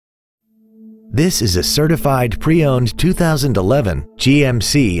This is a certified pre-owned 2011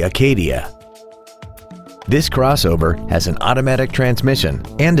 GMC Acadia. This crossover has an automatic transmission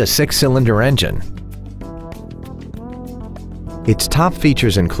and a 6-cylinder engine. Its top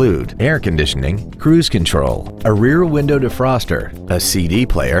features include air conditioning, cruise control, a rear window defroster, a CD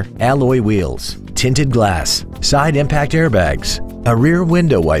player, alloy wheels, tinted glass, side impact airbags, a rear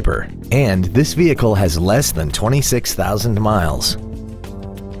window wiper, and this vehicle has less than 26,000 miles.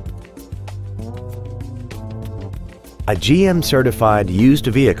 A GM-certified used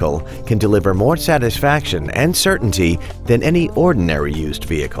vehicle can deliver more satisfaction and certainty than any ordinary used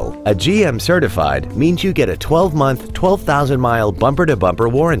vehicle. A GM-certified means you get a 12-month, 12,000-mile bumper-to-bumper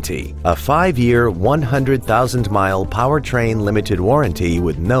warranty, a 5-year, 100,000-mile powertrain limited warranty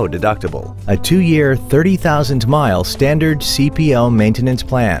with no deductible, a 2-year, 30,000-mile standard CPO maintenance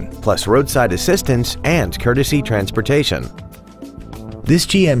plan, plus roadside assistance and courtesy transportation. This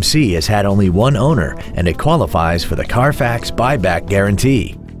GMC has had only one owner and it qualifies for the Carfax buyback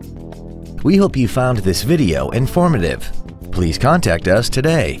guarantee. We hope you found this video informative. Please contact us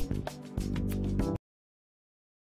today.